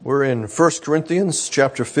We're in 1 Corinthians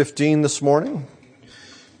chapter 15 this morning.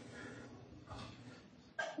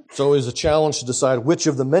 It's always a challenge to decide which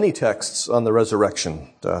of the many texts on the resurrection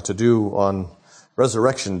to do on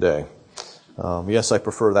Resurrection Day. Yes, I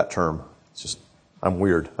prefer that term. It's just, I'm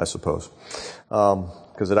weird, I suppose.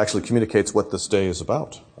 Because it actually communicates what this day is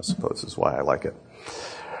about, I suppose is why I like it.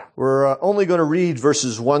 We're only going to read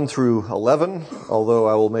verses 1 through 11, although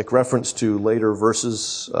I will make reference to later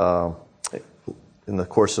verses in the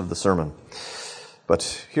course of the sermon.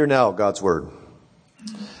 But hear now God's word.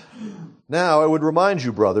 Now I would remind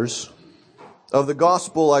you, brothers, of the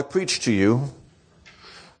gospel I preached to you,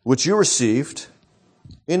 which you received,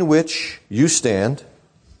 in which you stand,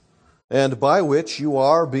 and by which you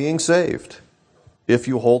are being saved, if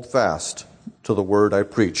you hold fast to the word I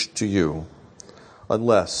preached to you,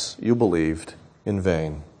 unless you believed in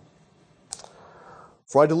vain.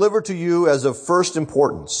 For I delivered to you as of first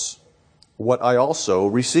importance what I also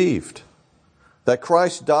received, that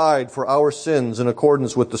Christ died for our sins in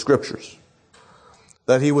accordance with the Scriptures,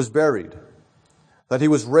 that he was buried, that he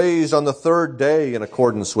was raised on the third day in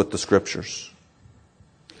accordance with the Scriptures,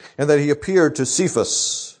 and that he appeared to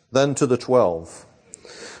Cephas, then to the 12.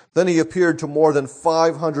 Then he appeared to more than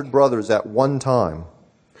 500 brothers at one time,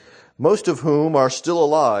 most of whom are still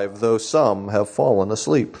alive, though some have fallen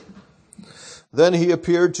asleep. Then he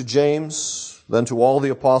appeared to James, then to all the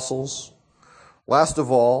apostles. Last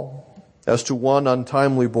of all, as to one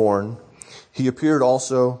untimely born, he appeared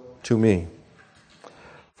also to me.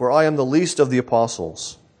 For I am the least of the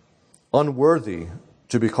apostles, unworthy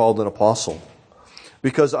to be called an apostle,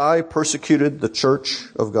 because I persecuted the church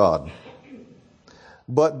of God.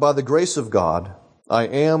 But by the grace of God, I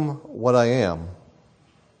am what I am,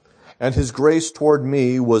 and his grace toward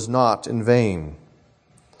me was not in vain.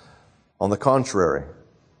 On the contrary,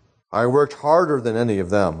 I worked harder than any of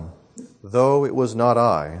them, though it was not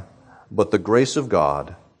I, but the grace of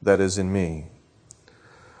God that is in me.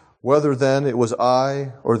 Whether then it was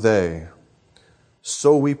I or they,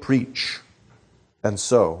 so we preach, and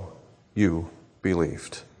so you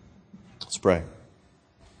believed. Let's pray.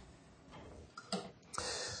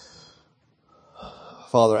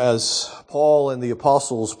 Father, as Paul and the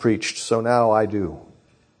apostles preached, so now I do.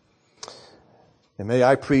 And may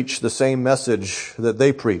I preach the same message that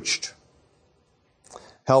they preached.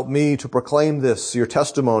 Help me to proclaim this, your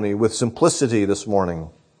testimony, with simplicity this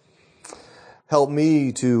morning. Help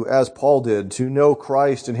me to, as Paul did, to know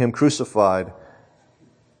Christ and him crucified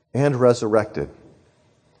and resurrected,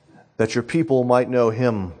 that your people might know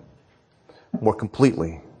him more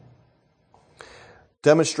completely.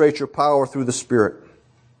 Demonstrate your power through the Spirit,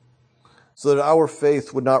 so that our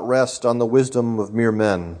faith would not rest on the wisdom of mere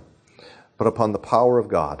men, but upon the power of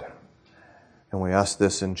God. And we ask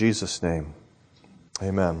this in Jesus' name.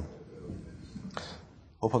 Amen.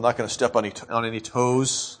 Hope I'm not going to step on any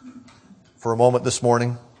toes for a moment this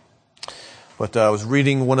morning. But I was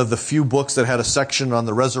reading one of the few books that had a section on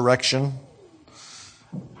the resurrection.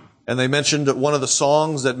 And they mentioned that one of the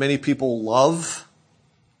songs that many people love,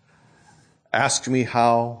 "Ask Me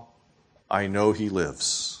How I Know He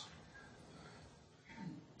Lives."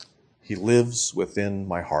 He lives within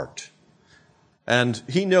my heart. And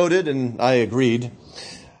he noted, and I agreed,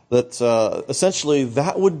 that essentially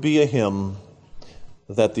that would be a hymn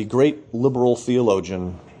that the great liberal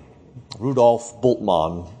theologian Rudolf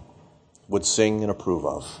Bultmann would sing and approve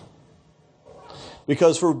of.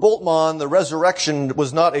 Because for Bultmann, the resurrection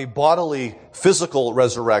was not a bodily, physical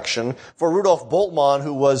resurrection. For Rudolf Bultmann,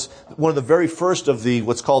 who was one of the very first of the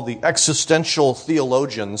what's called the existential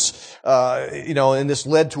theologians, and this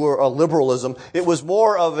led to a liberalism, it was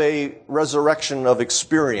more of a resurrection of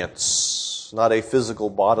experience, not a physical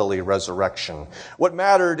bodily resurrection. What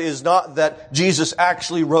mattered is not that Jesus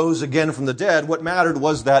actually rose again from the dead. What mattered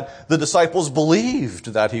was that the disciples believed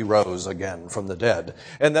that he rose again from the dead.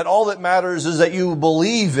 And that all that matters is that you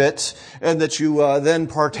believe it and that you then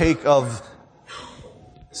partake of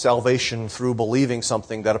salvation through believing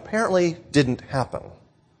something that apparently didn't happen.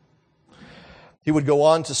 He would go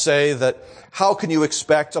on to say that how can you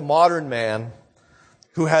expect a modern man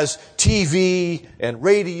who has TV and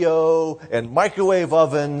radio and microwave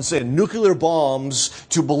ovens and nuclear bombs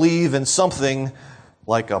to believe in something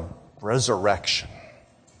like a resurrection?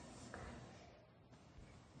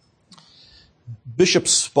 Bishop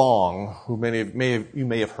Spong, who you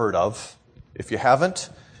may have heard of, if you haven't,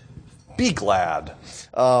 be glad.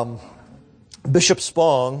 Bishop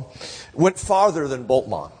Spong went farther than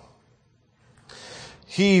Bultmann.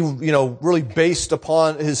 He, really based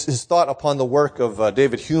upon his thought upon the work of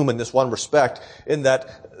David Hume in this one respect, in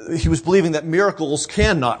that he was believing that miracles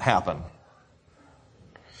cannot happen.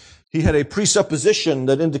 He had a presupposition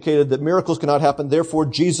that indicated that miracles cannot happen, therefore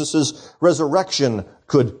Jesus' resurrection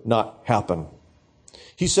could not happen.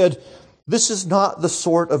 He said, this is not the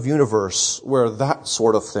sort of universe where that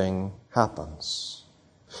sort of thing happens.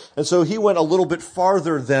 And so he went a little bit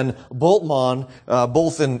farther than Bultmann,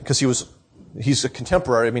 because he's a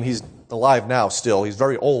contemporary. I mean, he's alive now still. He's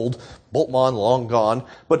very old. Bultmann, long gone.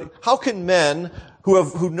 But how can men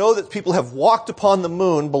who know that people have walked upon the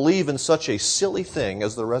moon believe in such a silly thing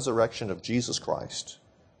as the resurrection of Jesus Christ?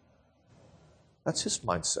 That's his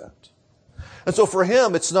mindset. And so for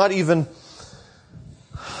him, it's not even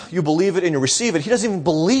you believe it and you receive it. He doesn't even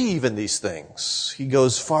believe in these things. He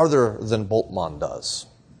goes farther than Bultmann does.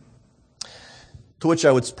 To which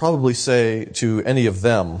I would probably say to any of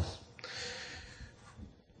them,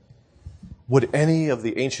 would any of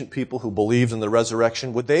the ancient people who believed in the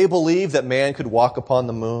resurrection, would they believe that man could walk upon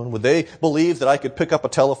the moon? Would they believe that I could pick up a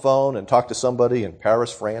telephone and talk to somebody in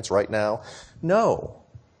Paris, France right now? No.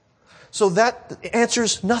 So that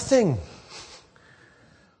answers nothing.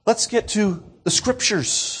 Let's get to the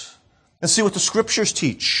Scriptures and see what the Scriptures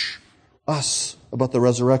teach us about the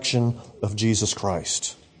resurrection of Jesus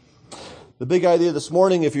Christ. The big idea this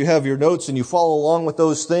morning, if you have your notes and you follow along with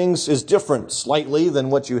those things, is different slightly than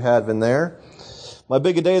what you have in there. My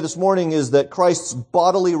big idea this morning is that Christ's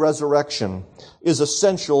bodily resurrection is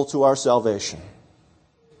essential to our salvation.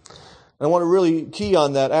 And I want to really key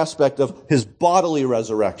on that aspect of his bodily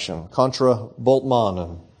resurrection, contra Bultmann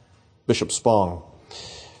and Bishop Spong.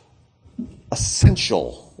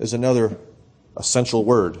 Essential is another essential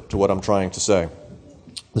word to what I'm trying to say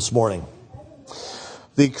this morning.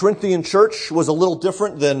 The Corinthian church was a little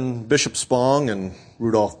different than Bishop Spong and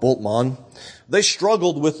Rudolf Bultmann. They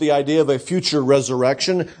struggled with the idea of a future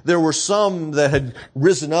resurrection. There were some that had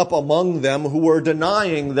risen up among them who were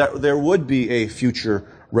denying that there would be a future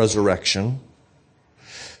resurrection.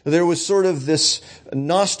 There was sort of this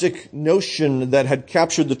Gnostic notion that had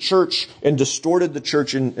captured the church and distorted the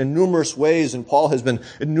church in numerous ways, and Paul has been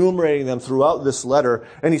enumerating them throughout this letter.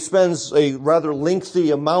 And he spends a rather lengthy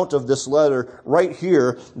amount of this letter right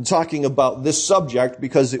here talking about this subject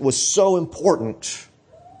because it was so important.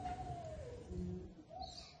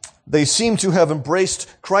 They seem to have embraced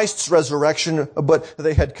Christ's resurrection, but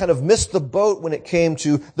they had kind of missed the boat when it came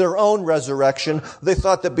to their own resurrection. They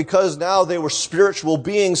thought that because now they were spiritual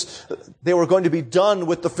beings, they were going to be done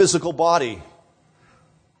with the physical body.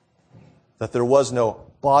 That there was no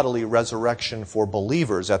bodily resurrection for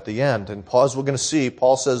believers at the end. And as we're going to see,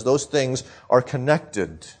 Paul says those things are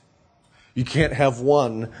connected. You can't have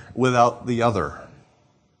one without the other.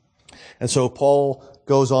 And so Paul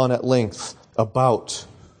goes on at length about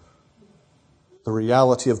the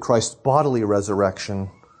reality of Christ's bodily resurrection,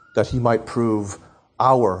 that he might prove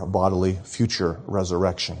our bodily future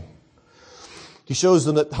resurrection. He shows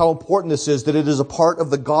them that how important this is, that it is a part of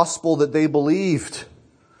the gospel that they believed.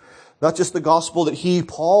 Not just the gospel that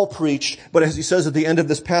Paul preached, but as he says at the end of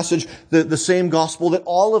this passage, the same gospel that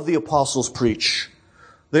all of the apostles preach.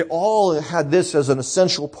 They all had this as an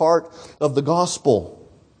essential part of the gospel.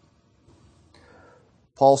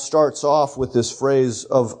 Paul starts off with this phrase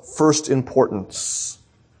of first importance,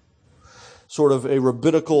 sort of a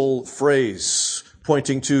rabbinical phrase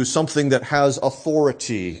pointing to something that has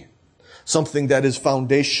authority, something that is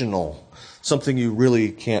foundational, something you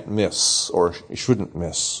really can't miss or you shouldn't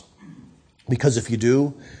miss. Because if you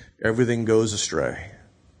do, everything goes astray.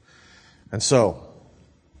 And so,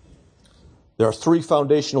 there are three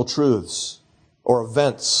foundational truths or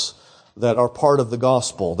events that are part of the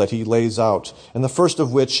gospel that he lays out. And the first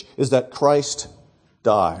of which is that Christ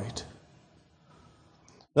died.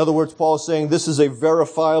 In other words, Paul is saying this is a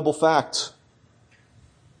verifiable fact.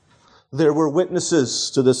 There were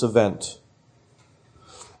witnesses to this event.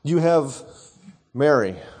 You have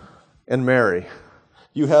Mary and Mary.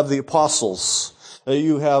 You have the apostles.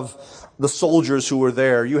 You have the soldiers who were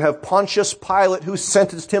there. You have Pontius Pilate who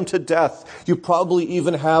sentenced him to death. You probably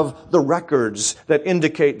even have the records that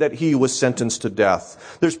indicate that he was sentenced to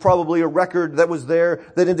death. There's probably a record that was there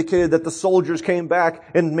that indicated that the soldiers came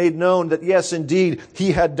back and made known that yes, indeed,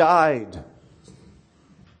 he had died.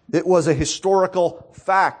 It was a historical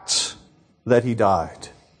fact that he died.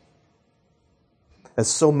 As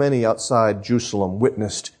so many outside Jerusalem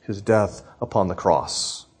witnessed his death upon the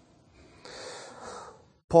cross.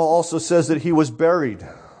 Paul also says that he was buried,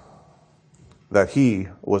 that he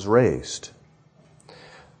was raised.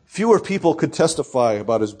 Fewer people could testify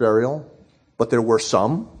about his burial, but there were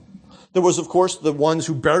some. There was, of course, the ones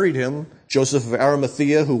who buried him, Joseph of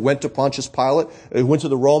Arimathea, who went to Pontius Pilate, who went to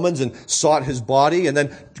the Romans and sought his body, and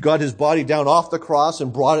then got his body down off the cross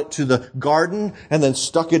and brought it to the garden, and then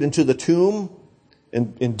stuck it into the tomb.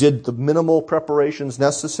 and did the minimal preparations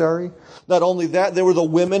necessary. Not only that, there were the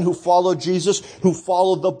women who followed Jesus, who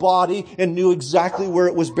followed the body and knew exactly where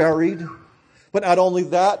it was buried. But not only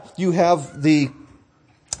that, you have the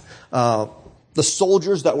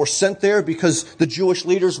soldiers that were sent there because the Jewish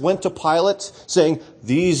leaders went to Pilate saying,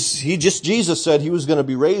 Jesus said he was going to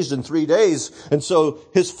be raised in 3 days. And so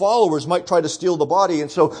his followers might try to steal the body. And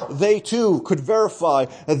so they too could verify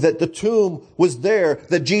that the tomb was there,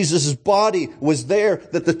 that Jesus' body was there,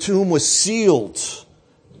 that the tomb was sealed.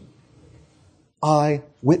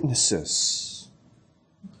 Eyewitnesses.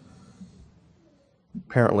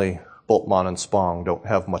 Apparently, Bultmann and Spong don't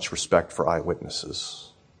have much respect for eyewitnesses.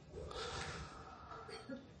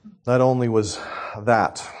 Not only was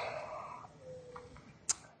that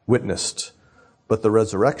witnessed, but the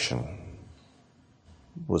resurrection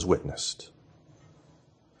was witnessed.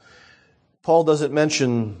 Paul doesn't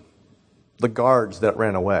mention the guards that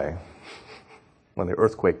ran away when the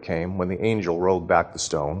earthquake came, when the angel rolled back the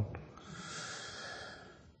stone.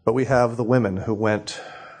 But we have the women who went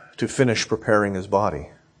to finish preparing his body.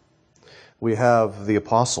 We have the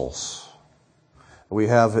apostles. We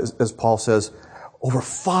have, as Paul says, over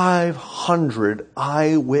 500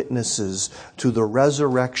 eyewitnesses to the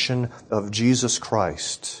resurrection of Jesus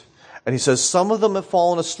Christ. And he says some of them have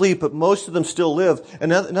fallen asleep, but most of them still live.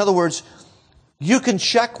 And in other words, you can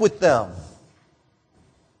check with them.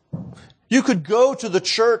 You could go to the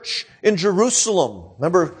church in Jerusalem.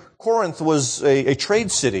 Remember, Corinth was a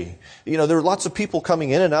trade city. There were lots of people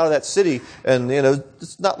coming in and out of that city. And,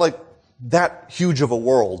 it's not like that huge of a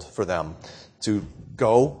world for them to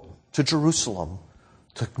go to Jerusalem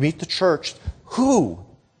to meet the church. Who?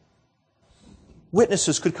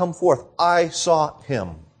 Witnesses could come forth. I saw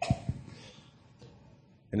him.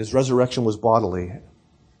 And his resurrection was bodily,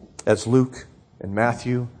 as Luke and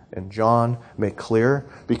Matthew and John make clear,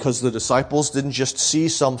 because the disciples didn't just see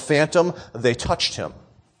some phantom, they touched him.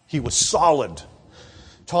 He was solid.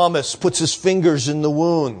 Thomas puts his fingers in the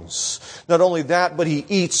wounds. Not only that, but he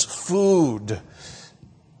eats food.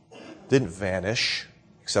 Didn't vanish,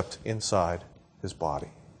 except inside his body.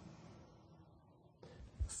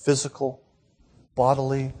 Physical,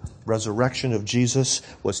 bodily resurrection of Jesus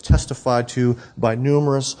was testified to by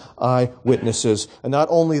numerous eyewitnesses. And not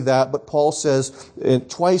only that, but Paul says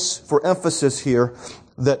twice for emphasis here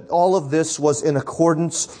that all of this was in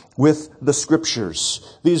accordance with the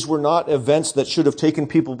Scriptures. These were not events that should have taken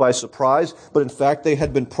people by surprise, but in fact they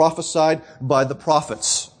had been prophesied by the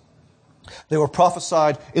prophets. They were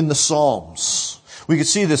prophesied in the Psalms. We could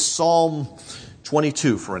see this Psalm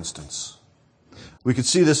 22, for instance. We could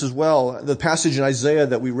see this as well. The passage in Isaiah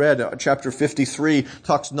that we read, chapter 53,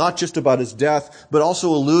 talks not just about his death, but also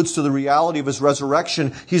alludes to the reality of his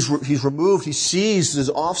resurrection. He's removed. He sees his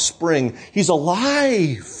offspring. He's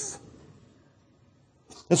alive.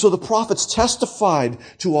 And so the prophets testified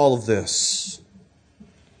to all of this.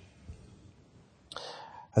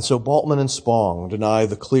 And so Bultmann and Spong deny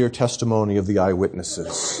the clear testimony of the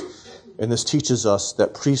eyewitnesses. And this teaches us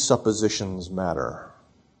that presuppositions matter.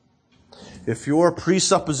 If your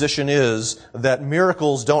presupposition is that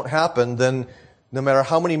miracles don't happen, then no matter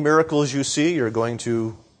how many miracles you see, you're going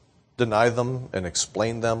to deny them and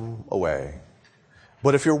explain them away.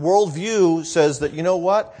 But if your worldview says that, you know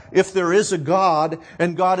what, if there is a God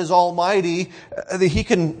and God is almighty, that he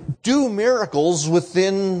can do miracles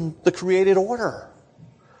within the created order,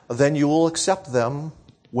 then you will accept them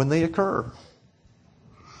when they occur.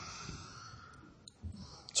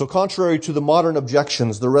 So contrary to the modern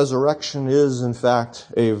objections, the resurrection is, in fact,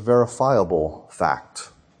 a verifiable fact.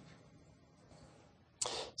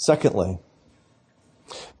 Secondly,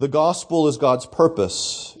 the gospel is God's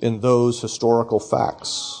purpose in those historical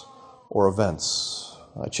facts or events.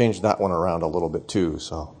 I changed that one around a little bit too.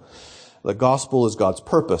 So the gospel is God's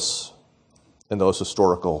purpose in those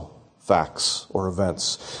historical facts or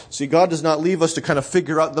events. See, God does not leave us to kind of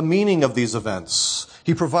figure out the meaning of these events.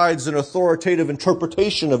 He provides an authoritative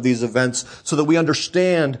interpretation of these events so that we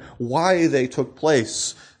understand why they took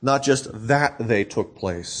place, not just that they took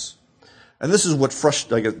place. And this is what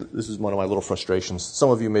this is one of my little frustrations. Some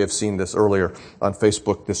of you may have seen this earlier on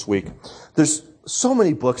Facebook this week. There's so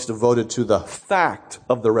many books devoted to the fact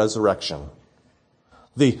of the resurrection.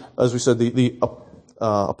 As we said, the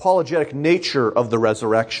apologetic nature of the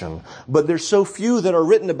resurrection. But there's so few that are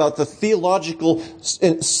written about the theological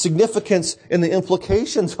significance and the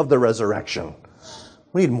implications of the resurrection.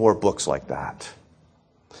 We need more books like that.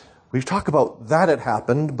 We've talked about that it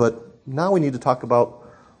happened, but now we need to talk about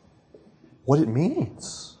what it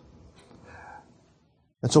means.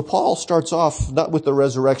 And so Paul starts off not with the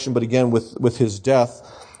resurrection, but again with his death.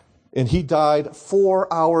 And he died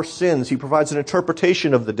for our sins. He provides an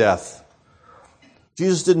interpretation of the death.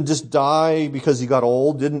 Jesus didn't just die because he got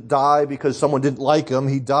old, didn't die because someone didn't like him.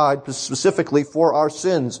 He died specifically for our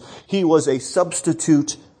sins. He was a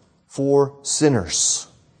substitute for sinners.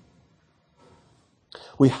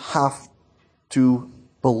 We have to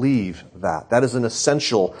believe that. That is an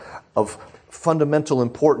essential of fundamental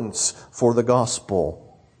importance for the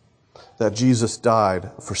gospel, that Jesus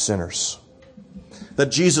died for sinners. That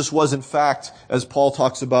Jesus was, in fact, as Paul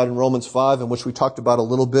talks about in Romans 5, and which we talked about a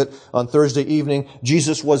little bit on Thursday evening,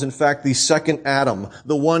 Jesus was, in fact, the second Adam,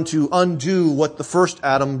 the one to undo what the first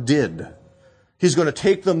Adam did. He's going to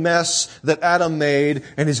take the mess that Adam made,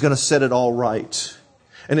 and he's going to set it all right.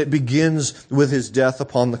 And it begins with his death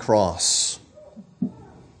upon the cross.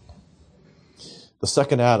 The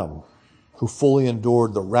second Adam, who fully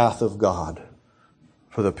endured the wrath of God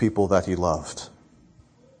for the people that he loved.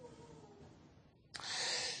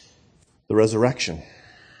 The resurrection.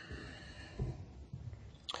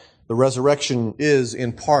 The resurrection is,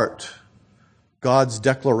 in part, God's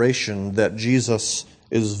declaration that Jesus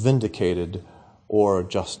is vindicated or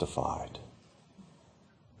justified.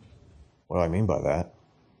 What do I mean by that?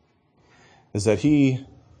 Is that he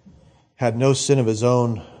had no sin of his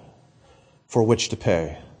own for which to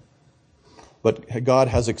pay. But God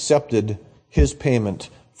has accepted his payment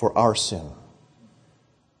for our sin.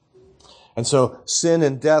 And so sin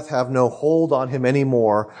and death have no hold on him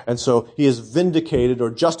anymore. And so he is vindicated or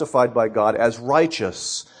justified by God as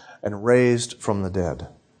righteous and raised from the dead.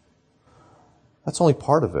 That's only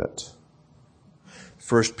part of it.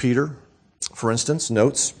 1 Peter, for instance,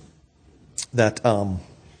 notes that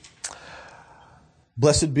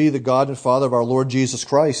blessed be the God and Father of our Lord Jesus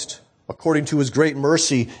Christ. According to his great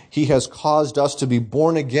mercy, he has caused us to be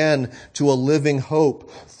born again to a living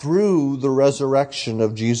hope through the resurrection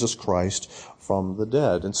of Jesus Christ from the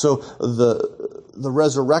dead. And so the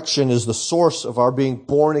resurrection is the source of our being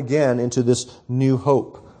born again into this new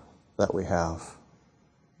hope that we have.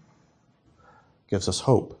 It gives us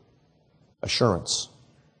hope, assurance.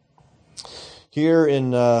 Here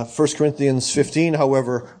in 1 Corinthians 15,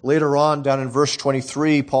 however, later on down in verse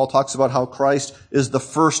 23, Paul talks about how Christ is the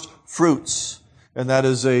first fruits. And that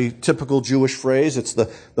is a typical Jewish phrase. It's the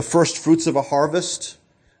first fruits of a harvest,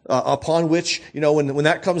 upon which, when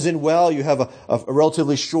that comes in well, you have a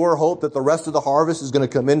relatively sure hope that the rest of the harvest is going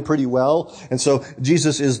to come in pretty well. And so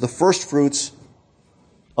Jesus is the first fruits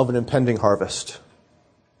of an impending harvest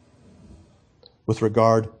with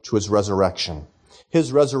regard to his resurrection.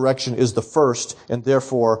 His resurrection is the first, and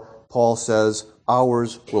therefore, Paul says,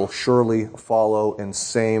 ours will surely follow in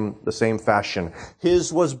the same fashion.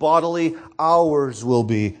 His was bodily, ours will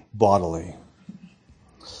be bodily.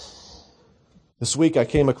 This week I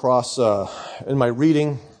came across, in my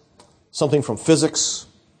reading, something from physics.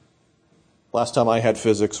 Last time I had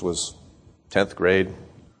physics was 10th grade.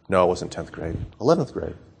 No, it wasn't 10th grade. 11th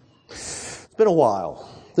grade. It's been a while.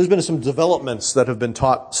 There's been some developments that have been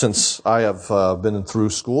taught since I have been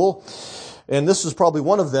through school. And this is probably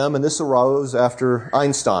one of them, and this arose after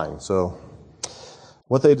Einstein. So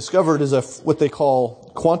what they discovered is what they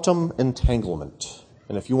call quantum entanglement.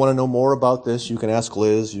 And if you want to know more about this, you can ask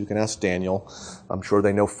Liz, you can ask Daniel. I'm sure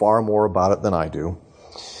they know far more about it than I do.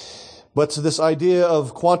 But this idea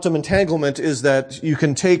of quantum entanglement is that you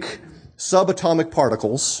can take subatomic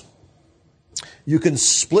particles, you can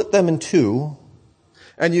split them in two,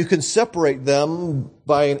 and you can separate them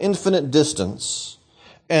by an infinite distance.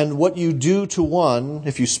 And what you do to one,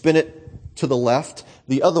 if you spin it to the left,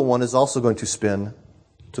 the other one is also going to spin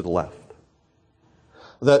to the left.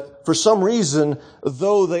 That for some reason,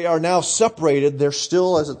 though they are now separated, they're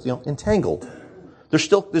still entangled.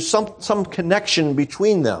 There's some connection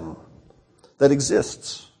between them that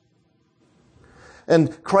exists.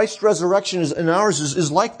 And Christ's resurrection and ours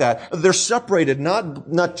is like that. They're separated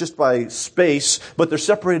not just by space, but they're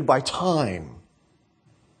separated by time.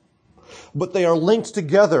 But they are linked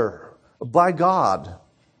together by God,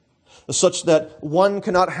 such that one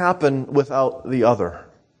cannot happen without the other.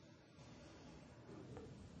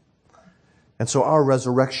 And so our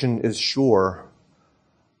resurrection is sure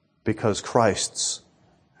because Christ's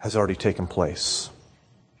has already taken place.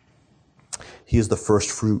 He is the first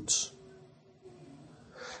fruits.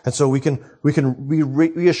 And so we can be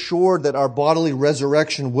reassured that our bodily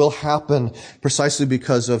resurrection will happen precisely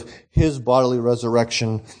because of his bodily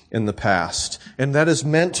resurrection in the past. And that is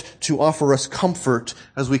meant to offer us comfort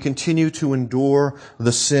as we continue to endure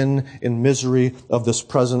the sin and misery of this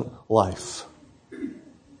present life.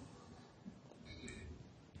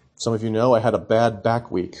 Some of you know I had a bad back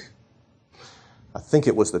week. I think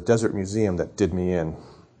it was the Desert Museum that did me in,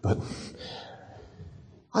 but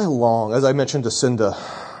I long, as I mentioned to Cinda,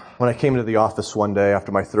 when I came into the office one day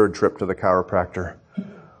after my third trip to the chiropractor,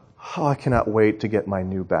 I cannot wait to get my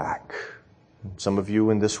new back. Some of you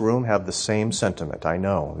in this room have the same sentiment, I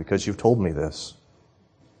know, because you've told me this.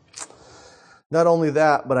 Not only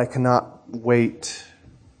that, but I cannot wait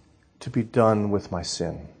to be done with my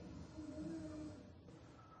sin.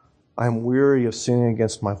 I am weary of sinning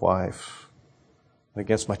against my wife,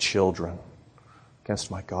 against my children, against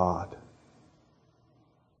my God,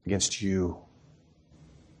 against you.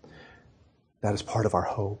 That is part of our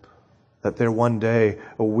hope, that there one day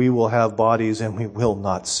we will have bodies and we will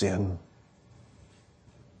not sin.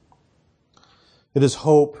 It is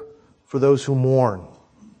hope for those who mourn,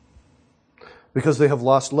 because they have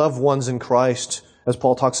lost loved ones in Christ, as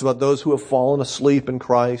Paul talks about those who have fallen asleep in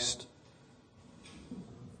Christ.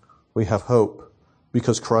 We have hope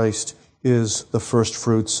because Christ is the first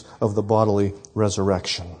fruits of the bodily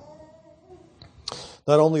resurrection.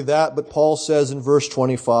 Not only that, but Paul says in verse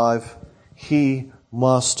 25, he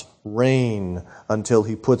must reign until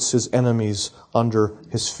he puts his enemies under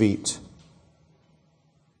his feet.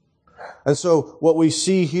 And so what we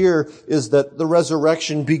see here is that the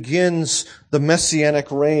resurrection begins the messianic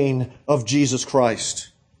reign of Jesus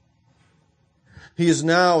Christ. He is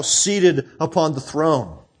now seated upon the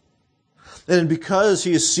throne. And because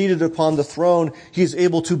he is seated upon the throne, he is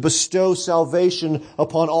able to bestow salvation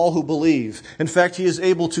upon all who believe. In fact, he is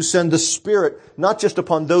able to send the Spirit, not just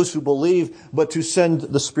upon those who believe, but to send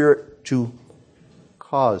the Spirit to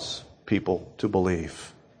cause people to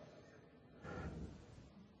believe.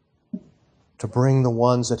 To bring the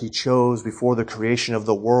ones that he chose before the creation of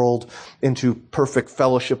the world into perfect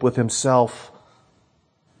fellowship with himself.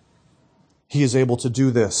 He is able to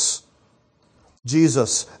do this.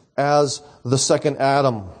 Jesus, as the second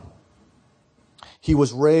Adam, he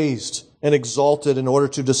was raised and exalted in order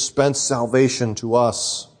to dispense salvation to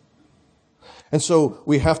us. And so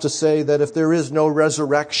we have to say that if there is no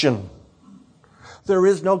resurrection, there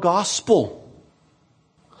is no gospel.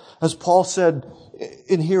 As Paul said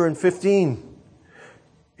here in 15,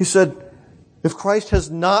 he said, if Christ has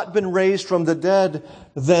not been raised from the dead,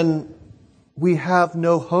 then we have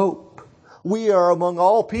no hope. We are among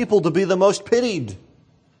all people to be the most pitied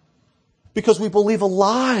because we believe a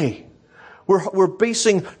lie. We're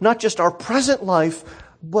basing not just our present life,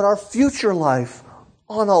 but our future life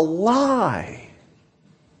on a lie.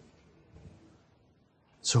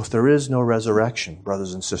 So if there is no resurrection,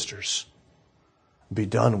 brothers and sisters, be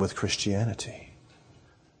done with Christianity.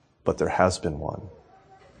 But there has been one.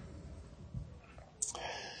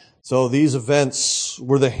 So these events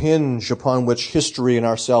were the hinge upon which history and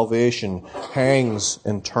our salvation hangs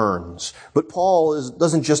and turns. But Paul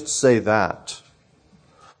doesn't just say that.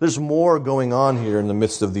 There's more going on here in the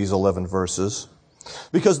midst of these 11 verses.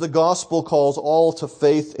 Because the gospel calls all to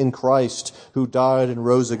faith in Christ, who died and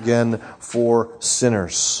rose again for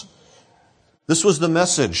sinners. This was the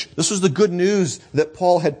message. This was the good news that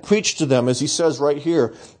Paul had preached to them, as he says right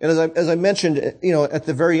here. And as I mentioned, at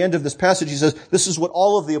the very end of this passage, he says, this is what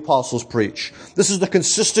all of the apostles preach. This is the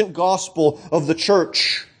consistent gospel of the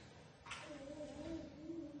church.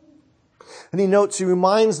 And he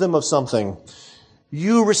reminds them of something.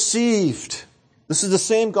 You received. This is the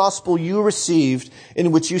same gospel you received,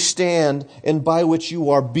 in which you stand and by which you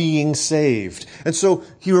are being saved. And so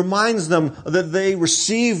he reminds them that they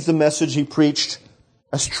received the message he preached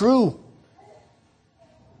as true.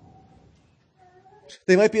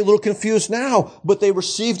 They might be a little confused now, but they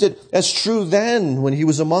received it as true then when he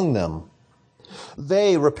was among them.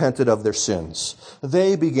 They repented of their sins.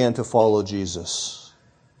 They began to follow Jesus.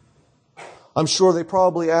 I'm sure they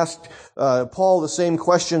probably asked Paul the same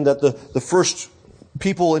question that the first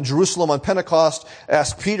people in Jerusalem on Pentecost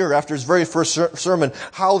asked Peter after his very first sermon,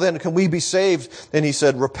 how then can we be saved? And he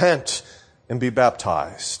said, repent and be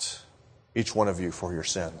baptized, each one of you, for your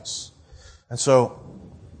sins. And so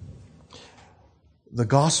the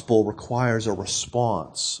gospel requires a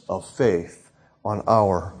response of faith on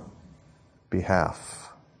our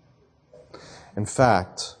behalf. In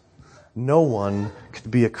fact, no one could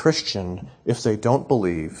be a Christian if they don't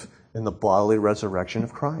believe in the bodily resurrection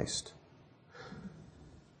of Christ.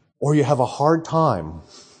 Or you have a hard time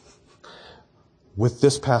with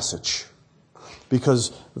this passage,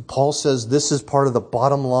 because Paul says this is part of the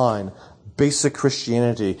bottom line, basic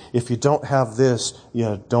Christianity. If you don't have this,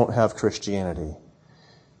 you don't have Christianity.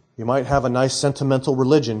 You might have a nice sentimental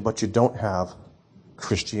religion, but you don't have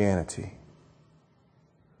Christianity.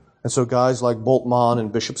 And so guys like Bultmann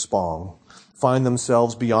and Bishop Spong find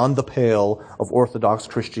themselves beyond the pale of Orthodox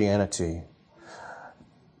Christianity.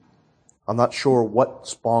 I'm not sure what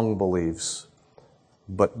Spong believes,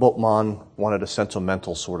 But Bultmann wanted a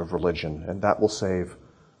sentimental sort of religion, and that will save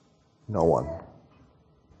no one.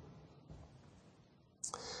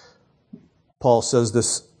 Paul says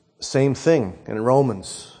this same thing in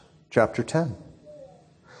Romans chapter 10.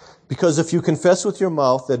 Because if you confess with your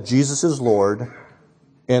mouth that Jesus is Lord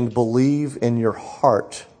and believe in your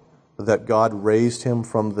heart that God raised him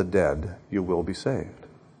from the dead, you will be saved.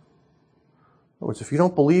 In other words, if you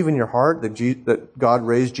don't believe in your heart that God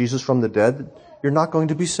raised Jesus from the dead, you're not going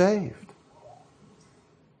to be saved.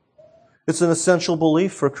 It's an essential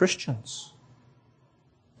belief for Christians.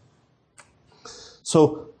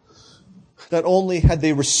 So, not only had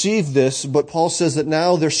they received this, but Paul says that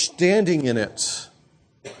now they're standing in it.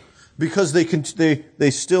 Because they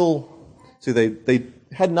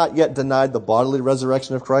had not yet denied the bodily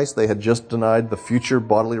resurrection of Christ. They had just denied the future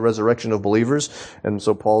bodily resurrection of believers. And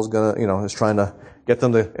so Paul's is trying to get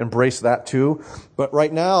them to embrace that too. But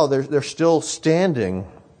right now, they're still standing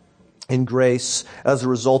in grace as a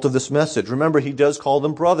result of this message. Remember, he does call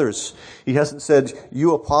them brothers. He hasn't said,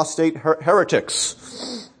 you apostate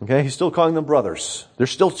heretics. Okay, he's still calling them brothers. There's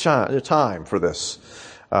still time for this,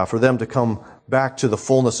 for them to come back to the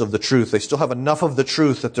fullness of the truth. They still have enough of the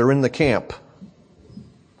truth that they're in the camp.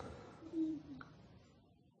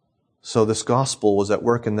 So this gospel was at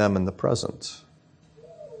work in them in the present.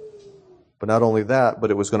 But not only that,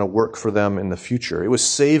 but it was going to work for them in the future. It was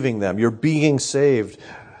saving them. You're being saved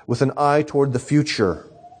with an eye toward the future.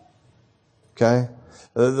 Okay?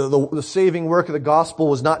 The saving work of the gospel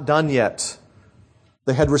was not done yet.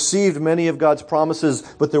 They had received many of God's promises,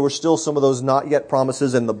 but there were still some of those not yet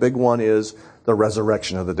promises, and the big one is the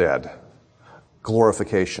resurrection of the dead.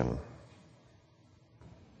 Glorification.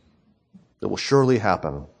 It will surely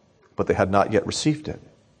happen, but they had not yet received it.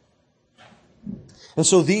 And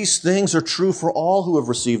so these things are true for all who have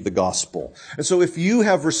received the gospel. And so if you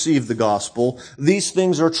have received the gospel, these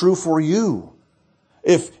things are true for you.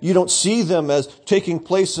 If you don't see them as taking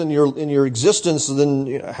place in your existence, then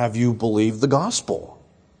have you believed the gospel?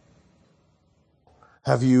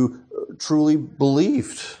 Have you truly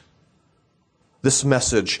believed this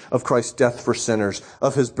message of Christ's death for sinners,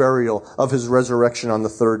 of his burial, of his resurrection on the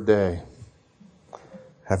third day?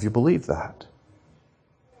 Have you believed that?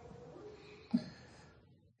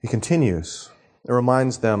 He continues. It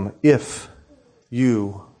reminds them, if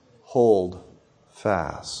you hold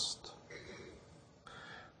fast.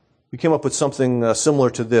 We came up with something similar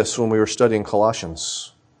to this when we were studying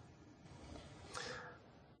Colossians.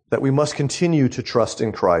 That we must continue to trust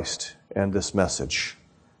in Christ and this message.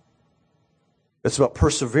 It's about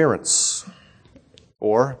perseverance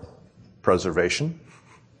or preservation.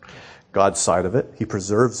 God's side of it. He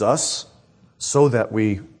preserves us so that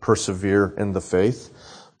we persevere in the faith.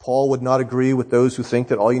 Paul would not agree with those who think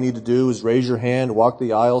that all you need to do is raise your hand, walk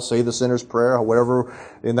the aisle, say the sinner's prayer, or whatever,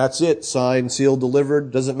 and that's it, signed, sealed,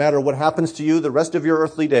 delivered. Doesn't matter what happens to you the rest of your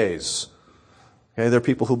earthly days. Okay, there are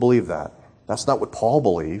people who believe that. That's not what Paul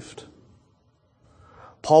believed.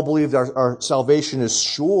 Paul believed our salvation is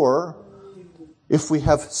sure if we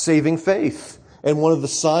have saving faith. And one of the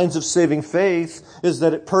signs of saving faith is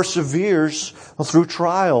that it perseveres through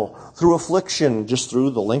trial, through affliction, just through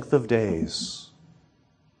the length of days.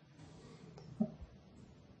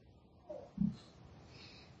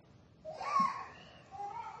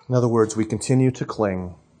 In other words, we continue to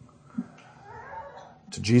cling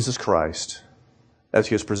to Jesus Christ as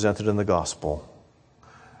he is presented in the gospel.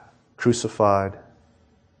 Crucified,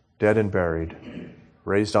 dead and buried,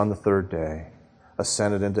 raised on the third day,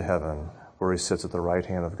 ascended into heaven, where he sits at the right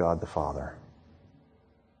hand of God the Father.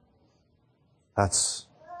 That's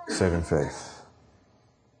saving faith.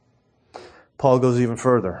 Paul goes even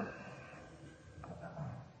further.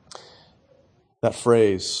 That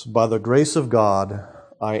phrase, by the grace of God,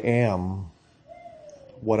 I am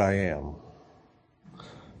what I am.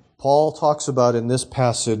 Paul talks about in this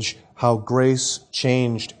passage how grace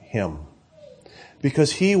changed him.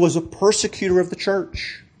 Because he was a persecutor of the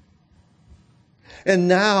church. And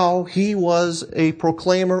now he was a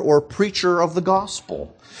proclaimer or preacher of the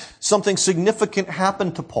gospel. Something significant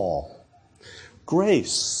happened to Paul.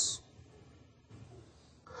 Grace.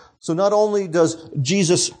 So not only does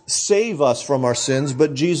Jesus save us from our sins,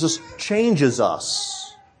 but Jesus changes us.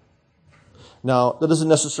 Now, that doesn't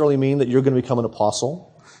necessarily mean that you're going to become an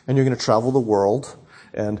apostle and you're going to travel the world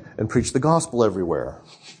and preach the gospel everywhere.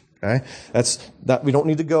 Okay? We don't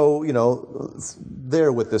need to go,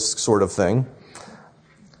 there with this sort of thing.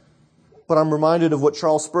 But I'm reminded of what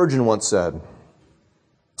Charles Spurgeon once said.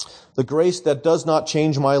 The grace that does not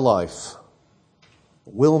change my life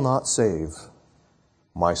will not save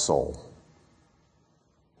my soul.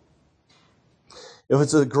 if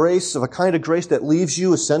it's a grace of a kind of grace that leaves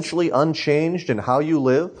you essentially unchanged in how you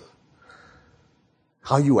live,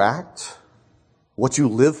 how you act, what you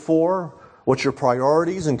live for, what your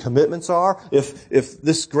priorities and commitments are, if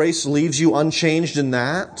this grace leaves you unchanged in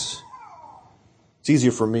that, it's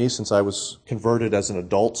easier for me since I was converted as an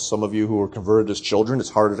adult. Some of you who were converted as children,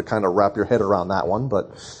 it's harder to kind of wrap your head around that one.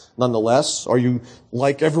 But nonetheless, are you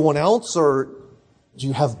like everyone else, or do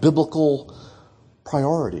you have biblical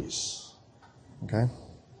priorities? Okay?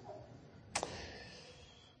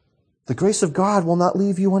 The grace of God will not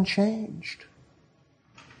leave you unchanged.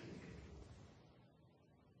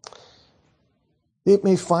 It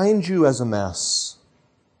may find you as a mess,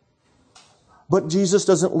 but Jesus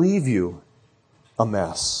doesn't leave you a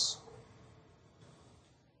mess.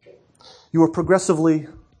 You are progressively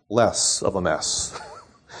less of a mess.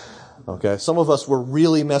 Okay? Some of us were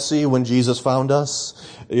really messy when Jesus found us,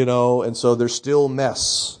 and so there's still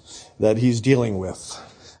mess that He's dealing with.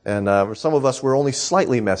 And some of us were only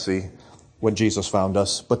slightly messy when Jesus found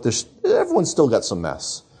us, but everyone's still got some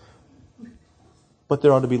mess. But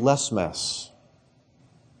there ought to be less mess.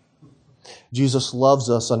 Jesus loves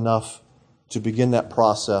us enough to begin that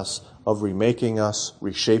process of remaking us,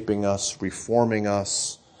 reshaping us, reforming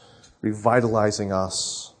us, revitalizing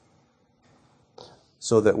us,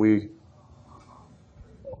 so that we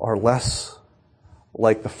are less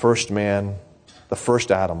like the first man, the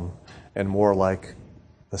first Adam, and more like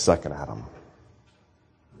the second Adam.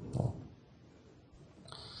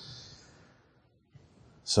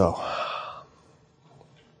 So,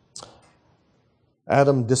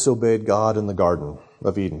 Adam disobeyed God in the Garden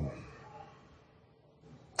of Eden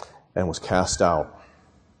and was cast out.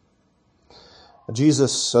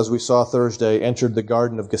 Jesus, as we saw Thursday, entered the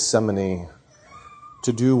Garden of Gethsemane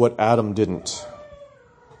to do what Adam didn't,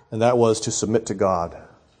 and that was to submit to God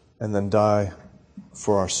and then die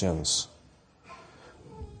for our sins.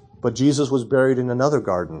 But Jesus was buried in another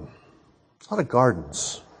garden. A lot of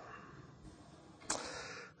gardens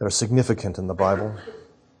that are significant in the Bible.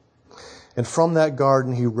 And from that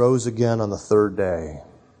garden, He rose again on the third day.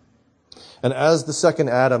 And as the second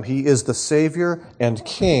Adam, He is the Savior and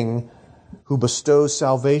King who bestows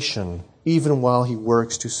salvation even while He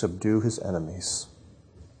works to subdue His enemies.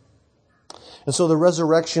 And so the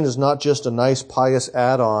resurrection is not just a nice pious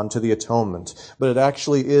add-on to the atonement, but it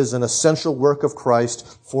actually is an essential work of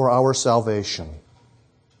Christ for our salvation.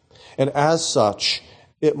 And as such,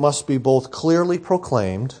 it must be both clearly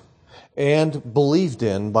proclaimed and believed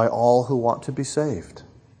in by all who want to be saved.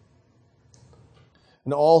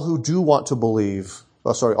 And all who do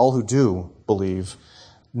believe,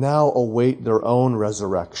 now await their own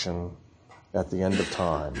resurrection at the end of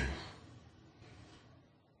time.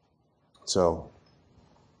 So,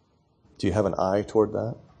 do you have an eye toward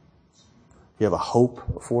that? Do you have a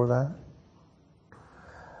hope for that?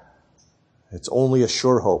 It's only a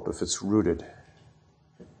sure hope if it's rooted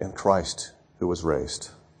in Christ who was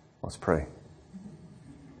raised. Let's pray.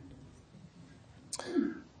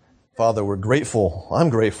 Father, we're grateful. I'm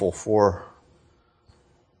grateful for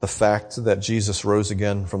the fact that Jesus rose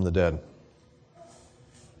again from the dead.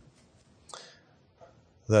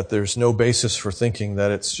 That there's no basis for thinking that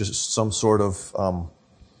it's just some sort of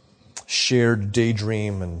shared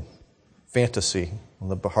daydream and fantasy on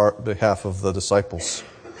the behalf of the disciples.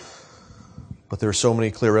 But there are so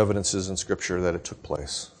many clear evidences in Scripture that it took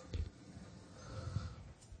place.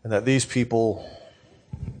 And that these people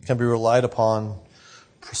can be relied upon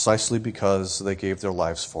precisely because they gave their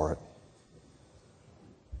lives for it.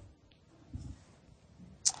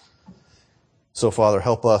 So, Father,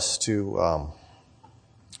 help us to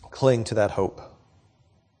cling to that hope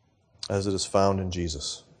as it is found in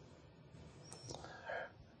Jesus.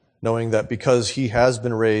 Knowing that because He has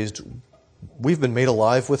been raised, we've been made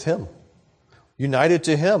alive with Him. United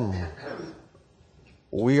to Him.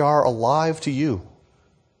 We are alive to You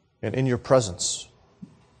and in Your presence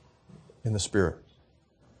in the Spirit.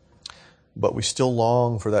 But we still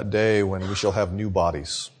long for that day when we shall have new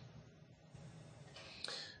bodies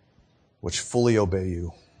which fully obey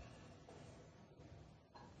You,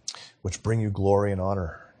 which bring You glory and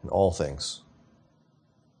honor in all things.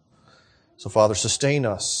 So, Father, sustain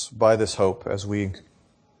us by this hope as we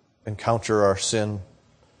encounter our sin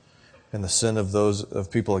and the sin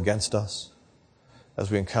of people against us,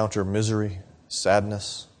 as we encounter misery,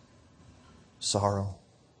 sadness, sorrow.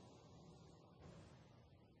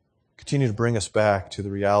 Continue to bring us back to the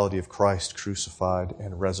reality of Christ crucified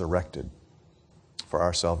and resurrected for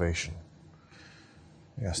our salvation.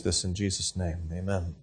 I ask this in Jesus' name. Amen.